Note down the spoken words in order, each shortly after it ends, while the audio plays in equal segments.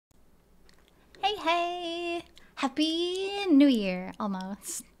hey! Happy New Year,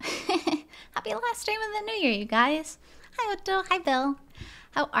 almost. Happy last stream of the New Year, you guys. Hi, Otto. Hi, Bill.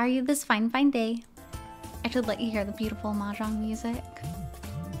 How are you this fine day? I should let you hear the beautiful Mahjong music.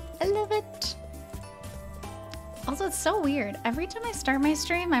 I love it. Also, it's so weird. Every time I start my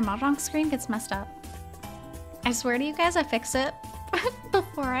stream, my Mahjong screen gets messed up. I swear to you guys, I fix it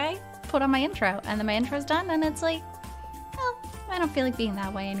before I put on my intro. And then my intro's done, and it's like, well, I don't feel like being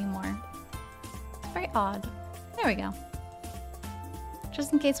that way anymore. It's very odd. There we go.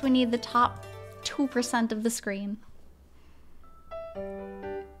 Just in case we need the top 2% of the screen.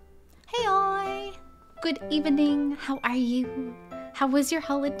 Hey, oi! Good evening. How are you? How was your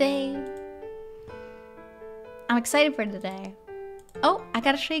holiday? I'm excited for today. Oh, I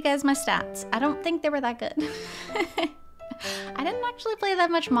gotta show you guys my stats. I don't think they were that good. I didn't actually play that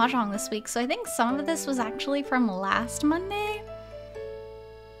much Mahjong this week, so I think some of this was actually from last Monday.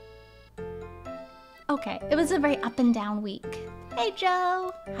 Okay, it was a very up and down week. Hey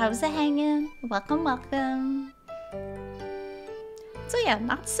Joe, how's it hanging? Welcome, welcome. So yeah,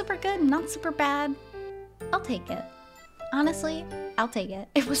 not super good, not super bad. I'll take it. Honestly, I'll take it.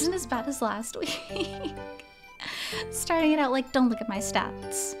 It wasn't as bad as last week. Starting it out like, don't look at my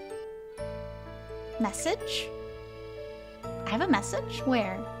stats. Message? I have a message?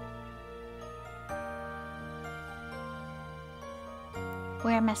 Where?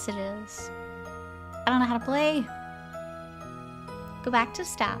 Where are messages? I don't know how to play. Go back to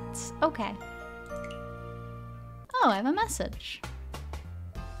stats. Okay. Oh, I have a message.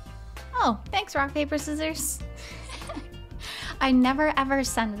 Oh, thanks, rock, paper, scissors. I never ever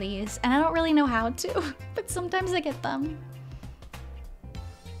send these, and I don't really know how to, but sometimes I get them.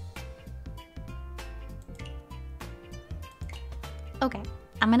 Okay,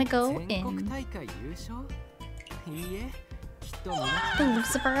 I'm gonna go in. The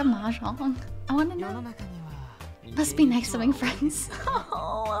Lucifer of Mahjong. I wanna know. Must be nice having friends.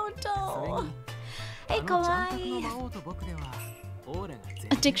 Oh, Oto. Hey, kawaii.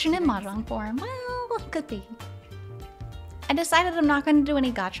 Addiction in Mahjong form. Well, could be. I decided I'm not gonna do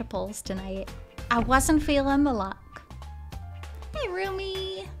any gacha pulls tonight. I wasn't feeling the luck. Hey,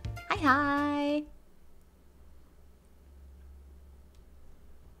 Rumi. Hi, hi.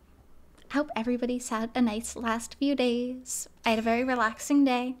 Hope everybody's had a nice last few days. I had a very relaxing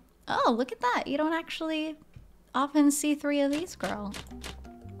day. Oh, look at that. You don't actually often see 3 of these, girl.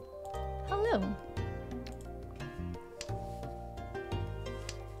 Hello.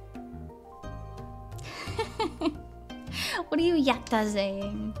 What are you yatta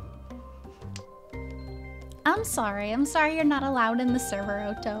saying? I'm sorry you're not allowed in the server,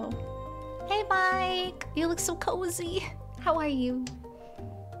 Otto. Hey, Mike. You look so cozy. How are you?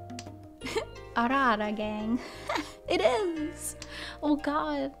 Arara gang. It is. Oh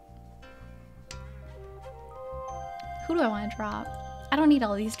god. Who do I want to drop? I don't need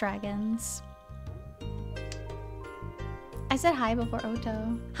all these dragons. I said hi before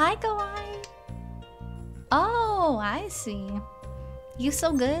Otto. Hi, kawaii. Oh, I see. You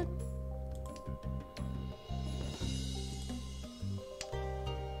so good?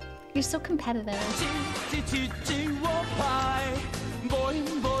 You're so competitive.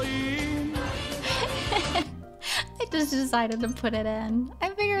 I just decided to put it in. I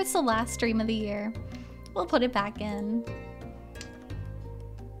figure it's the last stream of the year. We'll put it back in.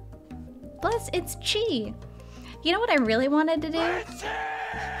 Plus, it's Chi. You know what I really wanted to do?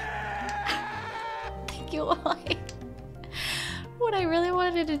 Thank you, Oi. What I really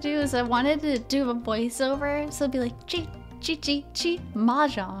wanted to do is I wanted to do a voiceover. So it'd be like, Chi, Chi, Chi, Chi,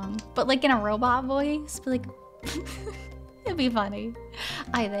 Mahjong. But like in a robot voice. Be like, it'd be funny.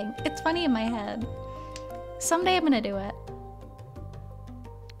 I think. It's funny in my head. Someday I'm gonna do it.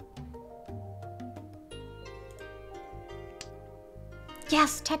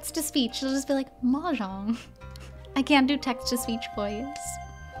 Yes, text to speech. It'll just be like, Mahjong. I can't do text to speech voice.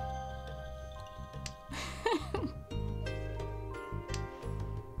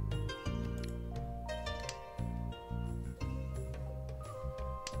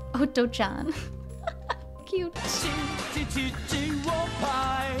 Otto-chan. Cute.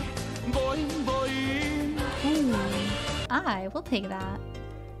 Ooh, I will take that.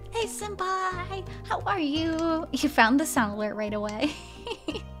 Hey, senpai! How are you? You found the sound alert right away.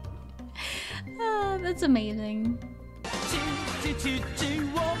 Oh, that's amazing.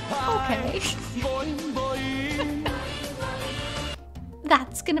 Okay.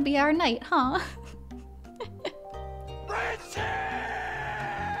 That's gonna be our night, huh?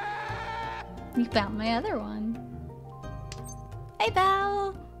 You found my other one. Hey,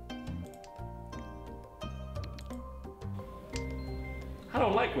 Belle! I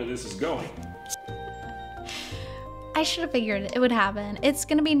don't like where this is going. I should have figured it would happen. It's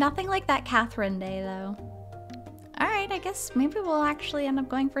gonna be nothing like that Catherine day, though. Alright, I guess maybe we'll actually end up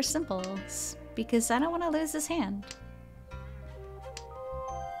going for simples, because I don't want to lose this hand.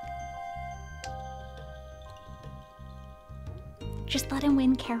 Just let him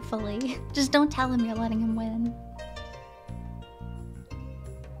win carefully. Just don't tell him you're letting him win.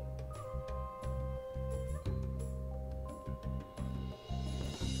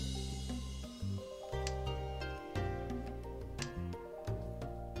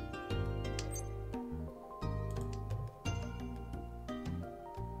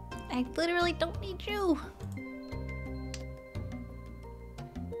 I literally don't need you.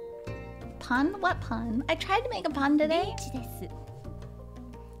 Pun? What pun? I tried to make a pun today.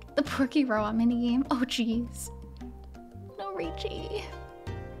 The Porky Robot minigame. Oh jeez. No Ricci.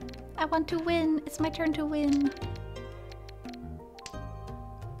 I want to win. It's my turn to win.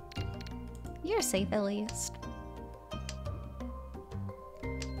 You're safe at least.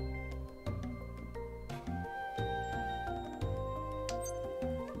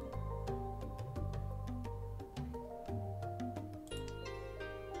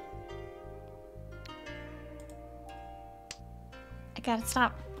 I gotta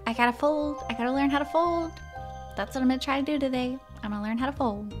stop. I gotta fold. I gotta learn how to fold. That's what I'm gonna try to do today. I'm gonna learn how to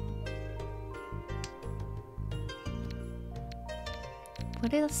fold.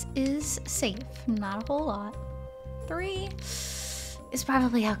 What else is safe? Not a whole lot. 3 is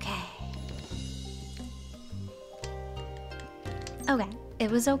probably okay. Okay, it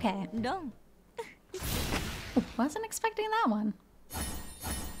was okay. No. Oh, wasn't expecting that one.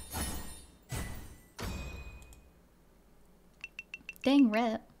 Dang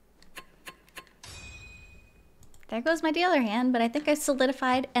rip. There goes my dealer hand, but I think I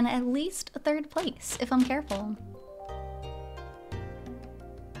solidified in at least a 3rd place, if I'm careful.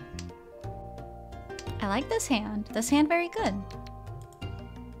 I like this hand. This hand very good.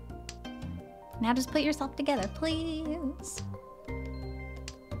 Now just put yourself together, please.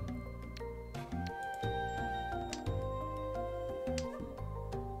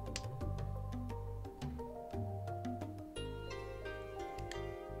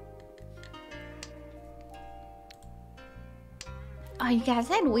 Oh, you guys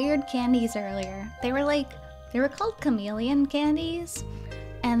had weird candies earlier. They were called chameleon candies,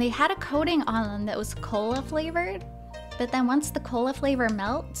 and they had a coating on them that was cola flavored, but then once the cola flavor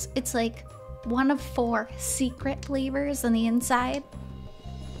melts, it's like one of 4 secret flavors on the inside.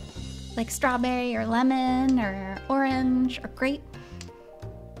 Like strawberry or lemon or orange or grape.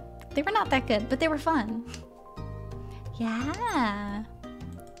 They were not that good, but they were fun. Yeah.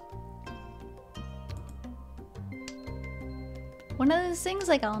 One of those things,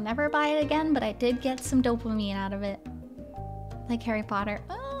 like, I'll never buy it again, but I did get some dopamine out of it. Like Harry Potter.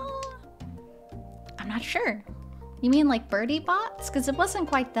 Oh, I'm not sure. You mean like birdie bots? Because it wasn't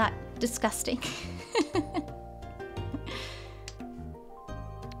quite that disgusting.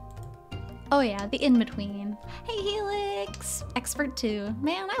 Oh yeah, the in-between. Hey Helix! Expert 2.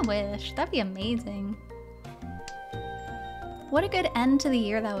 Man, I wish. That'd be amazing. What a good end to the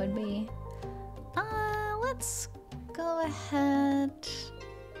year that would be. Let's go ahead.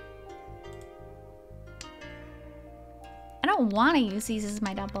 I don't want to use these as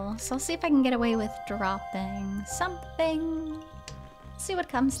my double, so I'll see if I can get away with dropping something. See what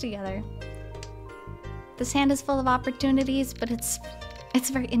comes together. This hand is full of opportunities, but it's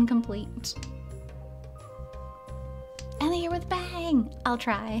very incomplete. End the year with bang! I'll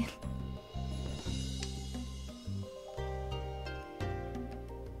try.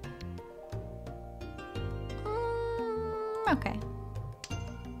 Okay.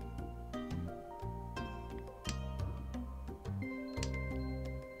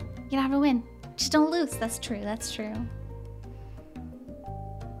 You don't have to win. Just don't lose. That's true. That's true.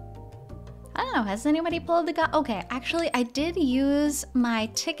 I don't know. Has anybody pulled the guy? Okay, actually, I did use my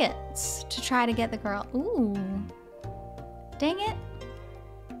tickets to try to get the girl. Ooh. Dang it.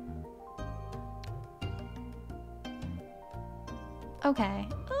 Okay.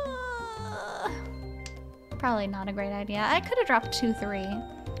 Probably not a great idea. I could have dropped 2-3.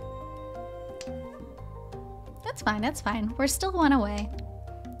 That's fine. That's fine. We're still 1 away.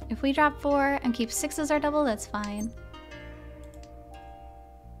 If we drop 4 and keep 6 as our double, that's fine.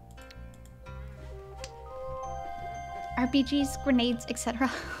 RPGs, grenades, etc.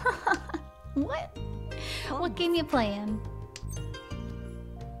 What? What game you playing?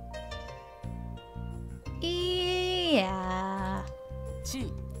 Yeah.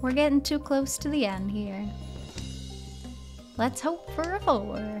 We're getting too close to the end here. Let's hope for a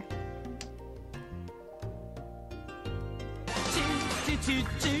 4.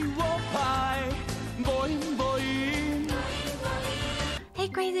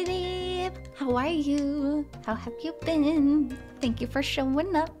 Crazy Dave! How are you? How have you been? Thank you for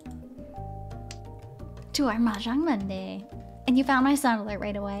showing up to our Mahjong Monday. And you found my sound alert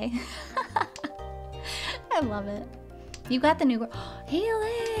right away. I love it. You got the new girl.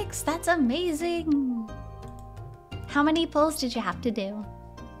 Helix! That's amazing! How many pulls did you have to do?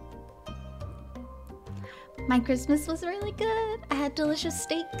 My Christmas was really good. I had delicious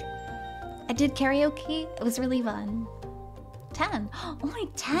steak. I did karaoke. It was really fun. 10. Only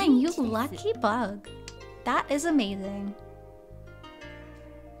 10. You lucky bug. That is amazing.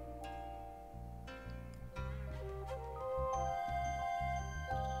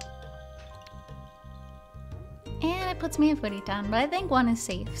 And it puts me in footy town, but I think 1 is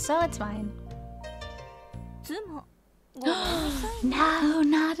safe, so it's fine. No,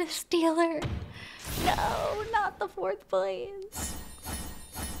 not a stealer. No, not the 4th place.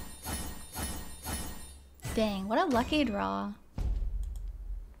 Dang, what a lucky draw.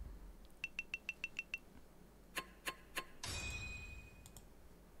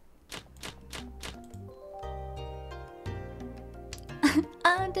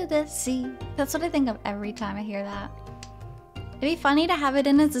 Under the sea. That's what I think of every time I hear that. It'd be funny to have it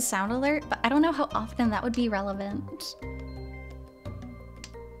in as a sound alert, but I don't know how often that would be relevant.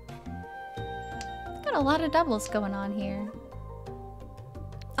 Got a lot of doubles going on here.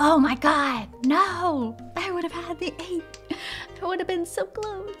 Oh my god, no! I would have had the 8. I would have been so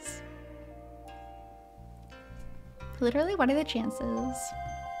close. Literally, what are the chances?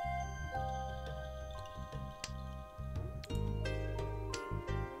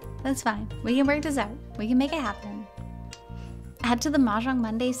 That's fine. We can work this out. We can make it happen. Add to the Mahjong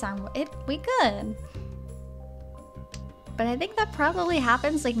Monday sound. We could. But I think that probably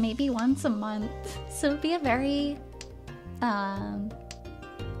happens like maybe once a month. So it'd be a very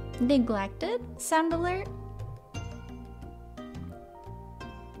neglected sound alert.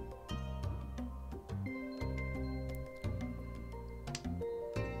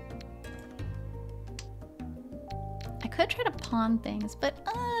 I could try to pawn things, but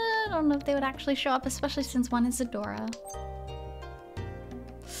I don't know if they would actually show up, especially since 1 is Zadora.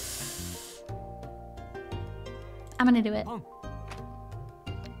 I'm gonna do it.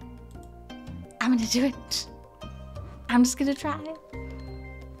 I'm gonna do it. I'm just gonna try.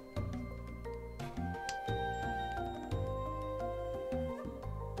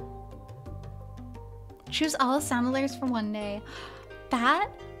 Choose all sound alerts for 1 day. That?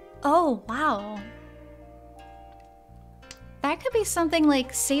 Oh, wow. That could be something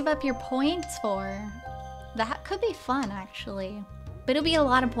like save up your points for. That could be fun, actually. But it'll be a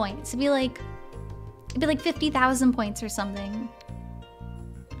lot of points. It'd be like 50,000 points or something.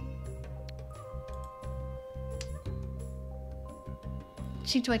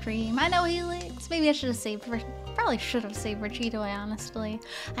 Cheetoy Dream. I know Helix. Maybe I should have saved for... Probably should have saved for Cheetoy, honestly.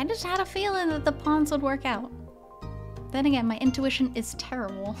 I just had a feeling that the pawns would work out. Then again, my intuition is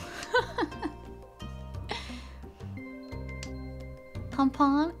terrible.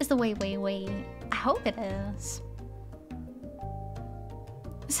 Pom-pom is the way. I hope it is.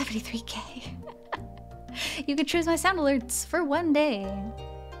 73k. You could choose my sound alerts for 1 day.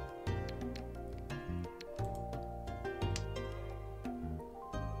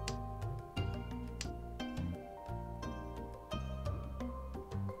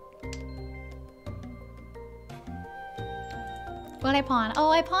 What'd I pawn? Oh,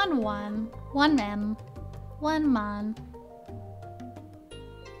 I pawned 1. 1 mem. 1 mon.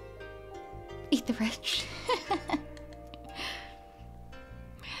 Eat the rich.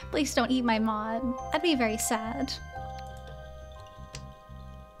 Please don't eat my mod. I'd be very sad.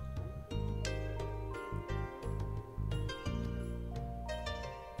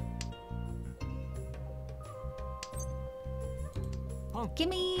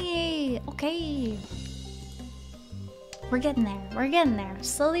 Gimme! Okay. We're getting there. We're getting there.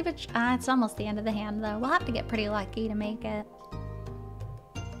 Slowly but it's almost the end of the hand though. We'll have to get pretty lucky to make it.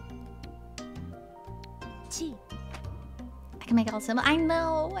 I can make it all simple. I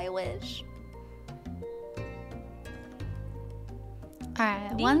know, I wish.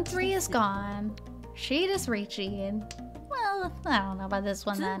 Alright, 1-3 is gone. She just reaching. Well, I don't know about this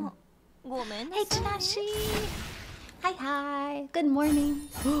one then. Hey Tanashi! Hi. Good morning.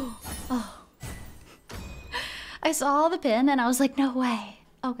 Oh. I saw the pin and I was like, no way.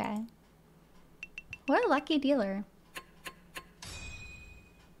 Okay. What a lucky dealer.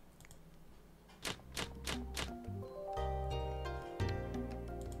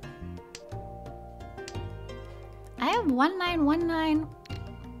 I have 1919.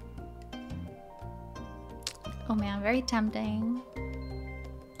 Oh man, very tempting.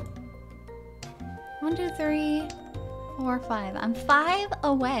 1, 2, 3. 4, 5. I'm 5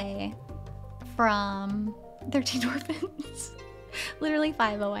 away from 13 orphans. Literally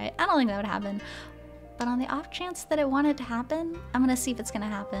 5 away. I don't think that would happen. But on the off chance that it wanted to happen, I'm gonna see if it's gonna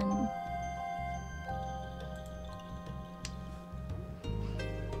happen.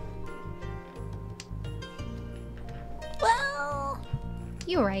 Well,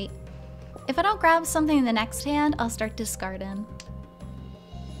 you're right. If I don't grab something in the next hand, I'll start discarding.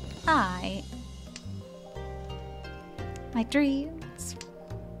 My dreams.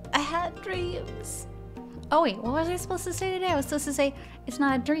 I had dreams. Oh wait, what was I supposed to say today? I was supposed to say, it's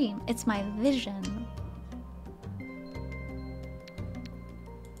not a dream, it's my vision.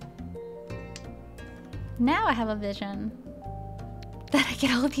 Now I have a vision that I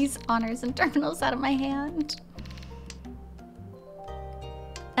get all these honors and terminals out of my hand.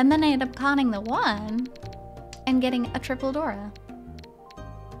 And then I end up conning the 1 and getting a triple Dora.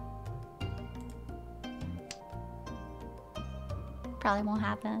 Probably won't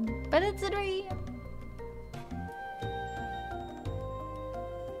happen, but it's a dream.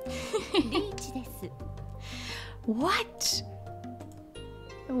 What?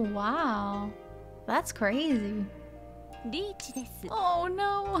 Wow. That's crazy. Oh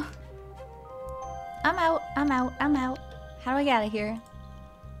no. I'm out, I'm out, I'm out. How do I get out of here?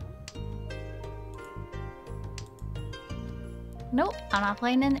 Nope, I'm not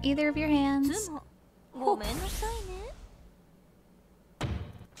playing in either of your hands.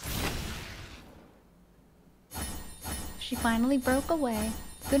 She finally broke away.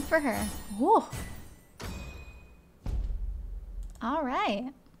 Good for her. Whoa. All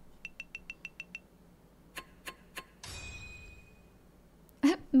right.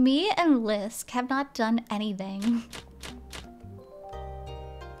 Me and Lisk have not done anything.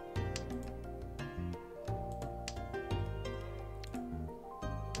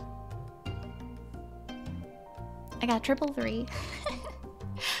 I got triple 3.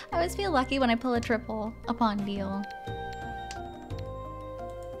 I always feel lucky when I pull a triple upon deal.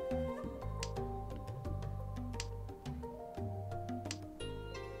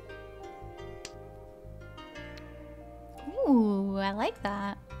 Ooh, I like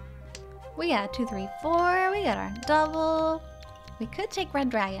that. We got 2, 3, 4. We got our double. We could take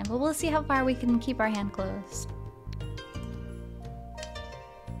Red Dragon, but we'll see how far we can keep our hand closed.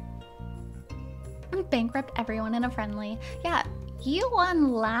 Bankrupt everyone in a friendly. Yeah, you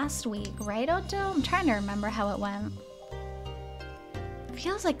won last week, right, Otto? I'm trying to remember how it went.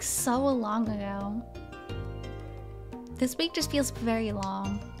 Feels like so long ago. This week just feels very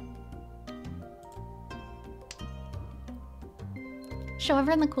long. Show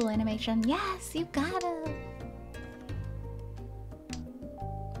everyone the cool animation. Yes, you got it.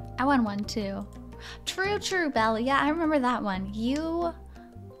 I won one too. True, true, Belle. Yeah, I remember that one. You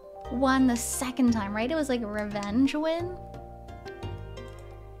won the second time, right? It was like a revenge win.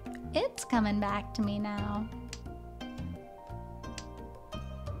 It's coming back to me now.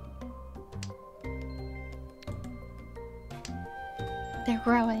 They're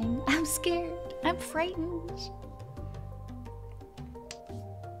growing. I'm scared. I'm frightened.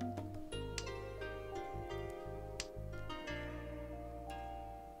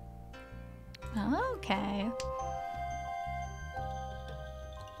 Okay.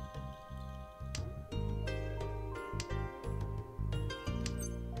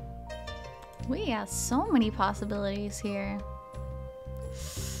 We have so many possibilities here.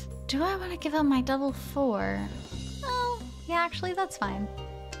 Do I want to give up my double 4? Oh, yeah, actually, that's fine.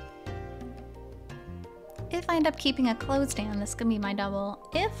 If I end up keeping a closed hand, this could be my double.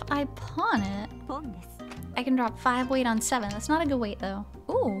 If I pawn it, I can drop 5 weight on 7. That's not a good weight, though.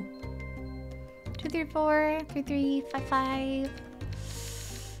 Ooh. 2, 3, 4, 3, 3, 5, 5.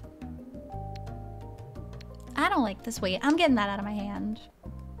 I don't like this weight. I'm getting that out of my hand.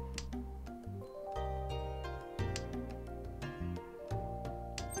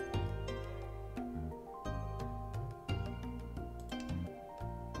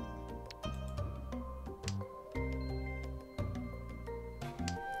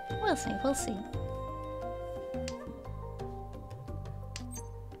 We'll see, we'll see.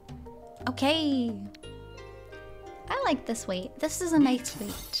 Okay. I like this weight. This is a nice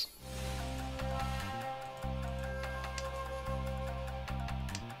weight.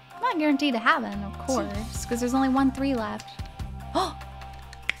 I'm not guaranteed to have it, of course, because there's only 1 3 left. Oh!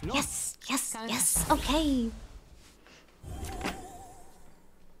 Yes, yes, yes, okay.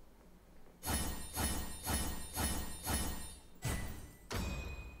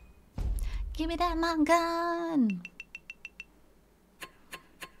 Give me that mon gun!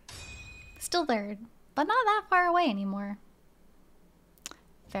 Still third, but not that far away anymore.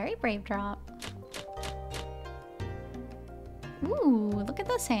 Very brave drop. Ooh, look at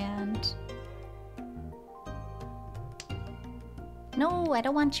this hand. No, I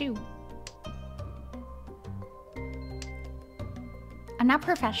don't want you. I'm not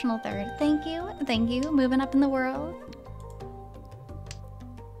professional third. Thank you. Thank you. Moving up in the world.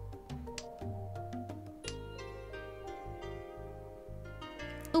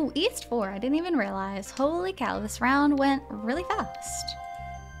 Ooh, East 4. I didn't even realize. Holy cow, this round went really fast.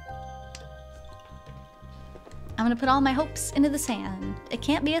 I'm gonna put all my hopes into this hand. It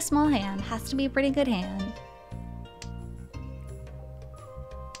can't be a small hand. Has to be a pretty good hand.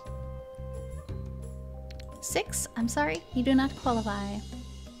 Six, I'm sorry, you do not qualify.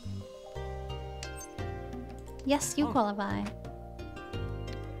 Yes, you qualify.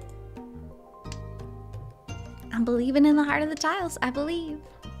 I'm believing in the heart of the tiles, I believe.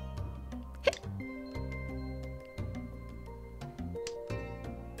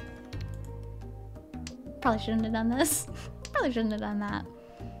 Probably shouldn't have done this. Probably shouldn't have done that.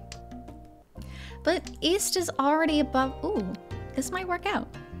 But East is already above, ooh, this might work out.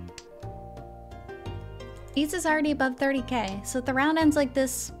 East is already above 30k, so if the round ends like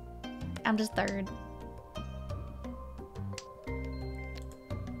this, I'm just third.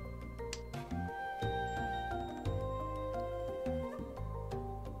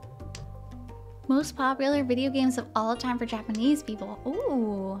 Most popular video games of all time for Japanese people.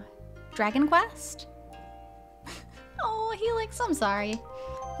 Ooh, Dragon Quest? Oh, Helix, I'm sorry.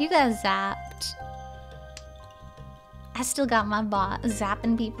 You got zapped. I still got my bot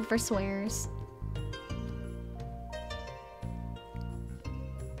zapping people for swears.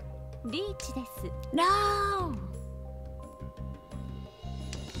 No!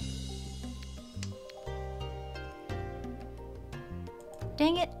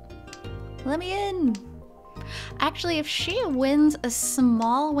 Dang it. Let me in. Actually, if she wins a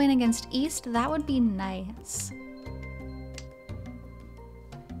small win against East, that would be nice.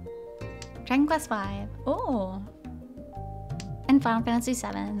 Dragon Quest V. Oh. And Final Fantasy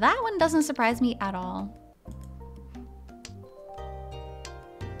VII. That one doesn't surprise me at all.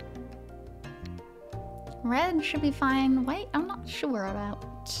 Red should be fine. White, I'm not sure about.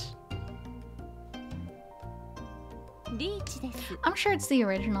 I'm sure it's the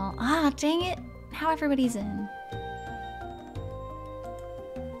original. Ah, dang it. How everybody's in.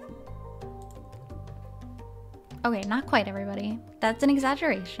 Okay, not quite everybody. That's an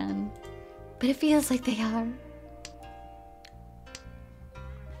exaggeration. But it feels like they are.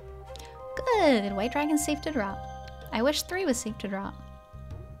 Good. White Dragon's safe to drop. I wish 3 was safe to drop.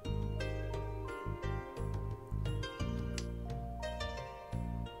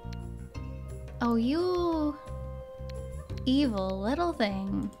 Oh, you evil little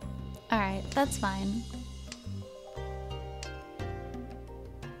thing. Alright, that's fine.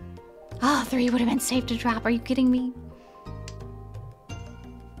 Oh, 3 would have been safe to drop. Are you kidding me?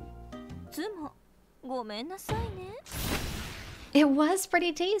 It was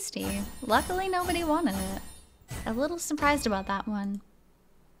pretty tasty. Luckily, nobody wanted it. A little surprised about that one.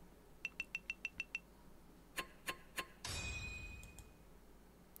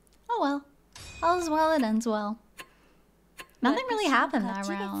 Oh well. All's well that ends well. Nothing really happened that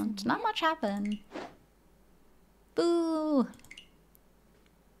round. Not much happened. Boo!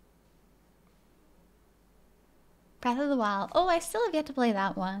 Breath of the Wild. Oh, I still have yet to play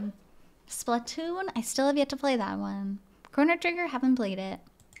that one. Splatoon, I still have yet to play that one. Chrono Trigger, haven't played it.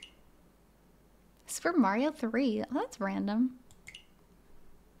 Super Mario 3. Oh, that's random.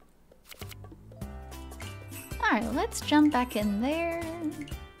 Alright, let's jump back in there.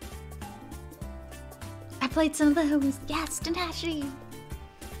 I played some of those. Yes, Tenacity.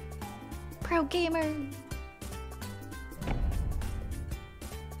 Pro gamer.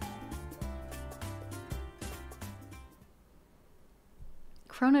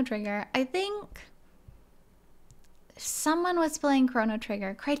 Chrono Trigger. I think someone was playing Chrono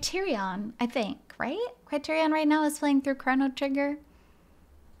Trigger. Criterion, I think, right? Criterion right now is playing through Chrono Trigger.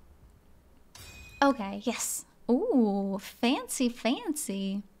 Okay, yes. Ooh, fancy,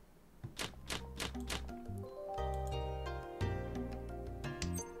 fancy.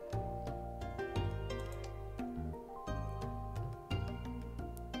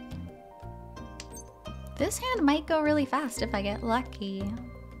 This hand might go really fast if I get lucky.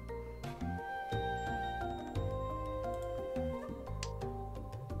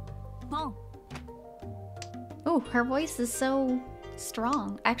 Oh, her voice is so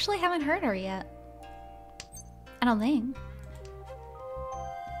strong. I actually haven't heard her yet. I don't think.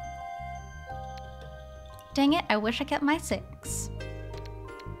 Dang it, I wish I kept my 6.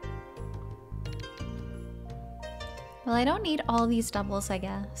 Well, I don't need all these doubles, I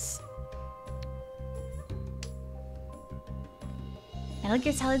guess. Metal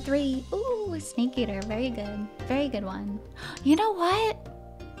Gear Solid 3. Ooh, Snake Eater. Very good. Very good one. You know what?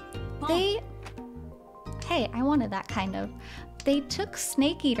 Hey, I wanted that kind of. They took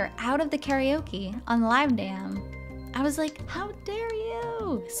Snake Eater out of the karaoke on Live Dam. I was like, how dare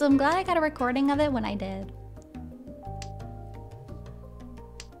you? So I'm glad I got a recording of it when I did.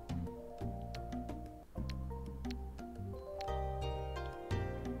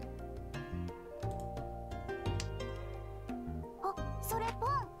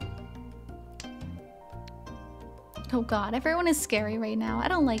 Oh god, everyone is scary right now. I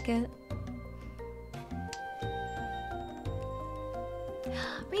don't like it.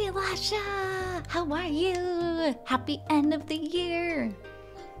 Rilasha! How are you? Happy end of the year!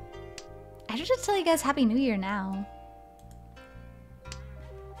 I should just tell you guys Happy New Year now.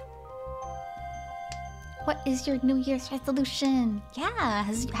 What is your New Year's resolution? Yeah,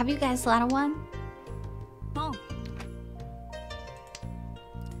 have you guys thought of one? Oh.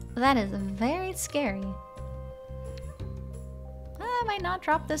 That is very scary. I might not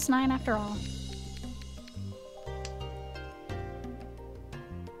drop this 9 after all.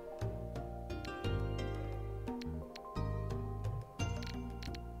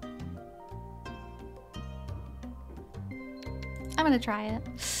 I'm gonna try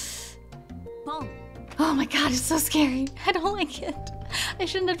it. Oh my god, it's so scary. I don't like it. I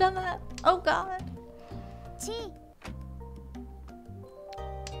shouldn't have done that. Oh god.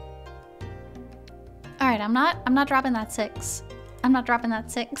 Alright, I'm not dropping that 6. I'm not dropping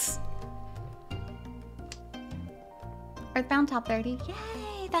that 6. Earthbound top 30.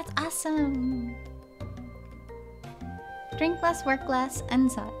 Yay, that's awesome. Drink less, work less,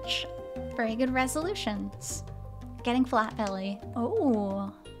 and such. Very good resolutions. Getting flat belly.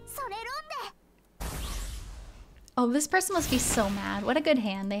 Oh. Oh, this person must be so mad. What a good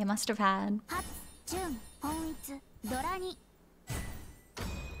hand they must have had.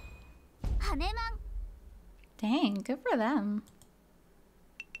 Dang, good for them.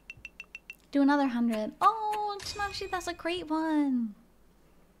 Do another 100. Oh, Tanashi, that's a great one.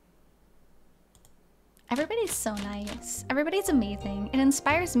 Everybody's so nice. Everybody's amazing. It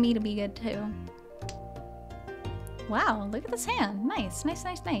inspires me to be good too. Wow, look at this hand. Nice, nice,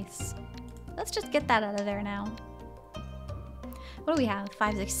 nice, nice. Let's just get that out of there now. What do we have?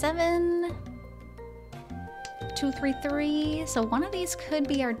 5, 6, 7. 2, 3, 3. So one of these could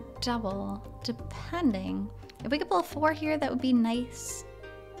be our double, depending. If we could pull a 4 here, that would be nice.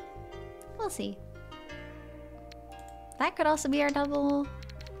 We'll see. That could also be our double.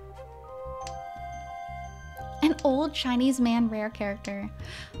 An old Chinese man rare character.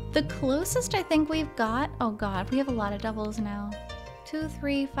 The closest I think we've got... Oh god, we have a lot of doubles now. 2,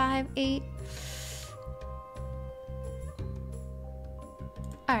 3, 5, 8.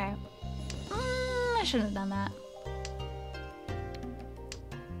 Alright. I shouldn't have done that.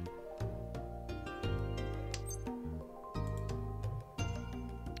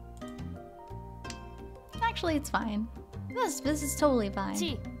 Actually, it's fine. This is totally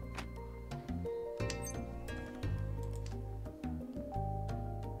fine.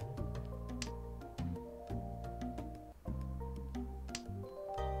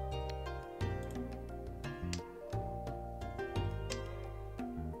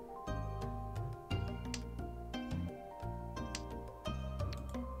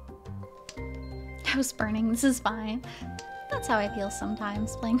 House burning, this is fine. That's how I feel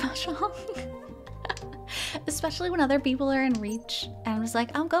sometimes playing Mahjong. Especially when other people are in reach and I'm just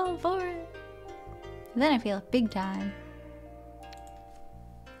like, I'm going for it. And then I feel it big time.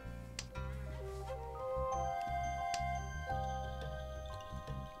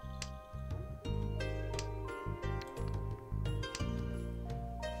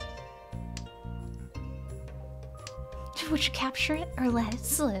 Would you capture it or let it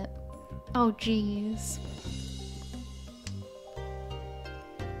slip? Oh jeez.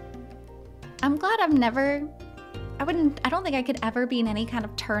 I'm glad I've never... I don't think I could ever be in any kind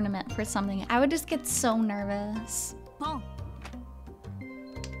of tournament for something. I would just get so nervous. Oh.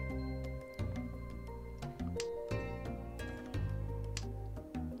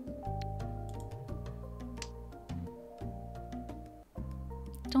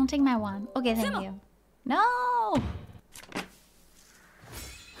 Don't take my wand. Okay, thank you. No!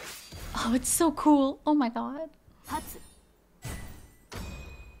 Oh, it's so cool. Oh my god.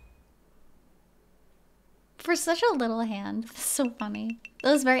 For such a little hand. That's so funny.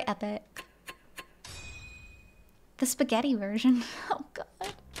 That was very epic. The spaghetti version. Oh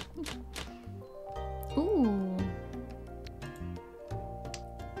god. Ooh.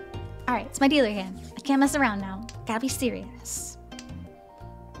 Alright, it's my dealer hand. I can't mess around now. Gotta be serious.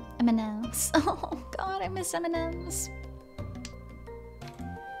 M&M's. Oh god, I miss M&M's.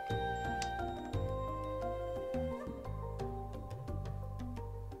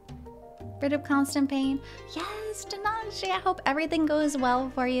 Rid of constant pain. Yes, Denaji, I hope everything goes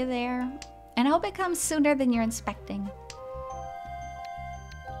well for you there. And I hope it comes sooner than you're expecting.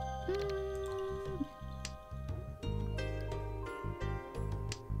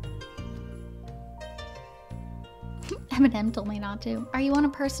 Eminem told me not to. Are you on a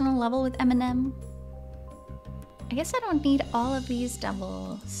personal level with Eminem? I guess I don't need all of these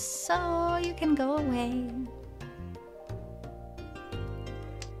doubles, so you can go away.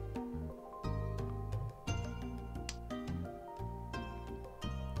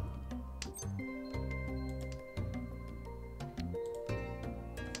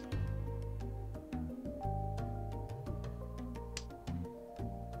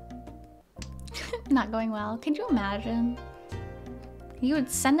 Not going well. Could you imagine? You would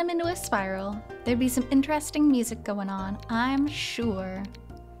send them into a spiral. There'd be some interesting music going on, I'm sure.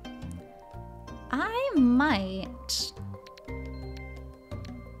 I might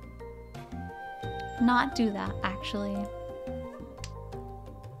not do that, actually.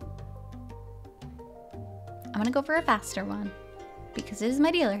 I'm gonna go for a faster one because it is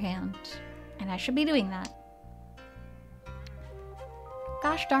my dealer hand and I should be doing that.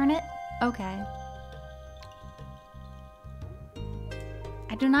 Gosh darn it. Okay.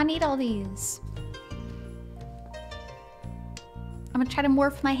 I do not need all these. I'm gonna try to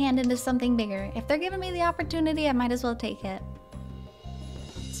morph my hand into something bigger. If they're giving me the opportunity, I might as well take it.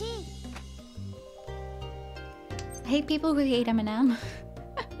 I hate people who hate Eminem.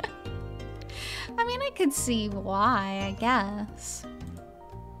 I mean, I could see why, I guess.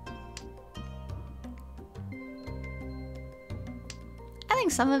 I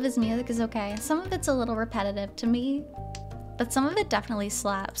think some of his music is okay. Some of it's a little repetitive to me. But some of it definitely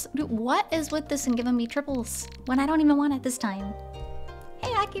slaps. Dude, what is with this and giving me triples when I don't even want it this time? Hey,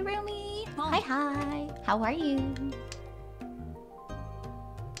 Akirumi! Hi, hi! How are you?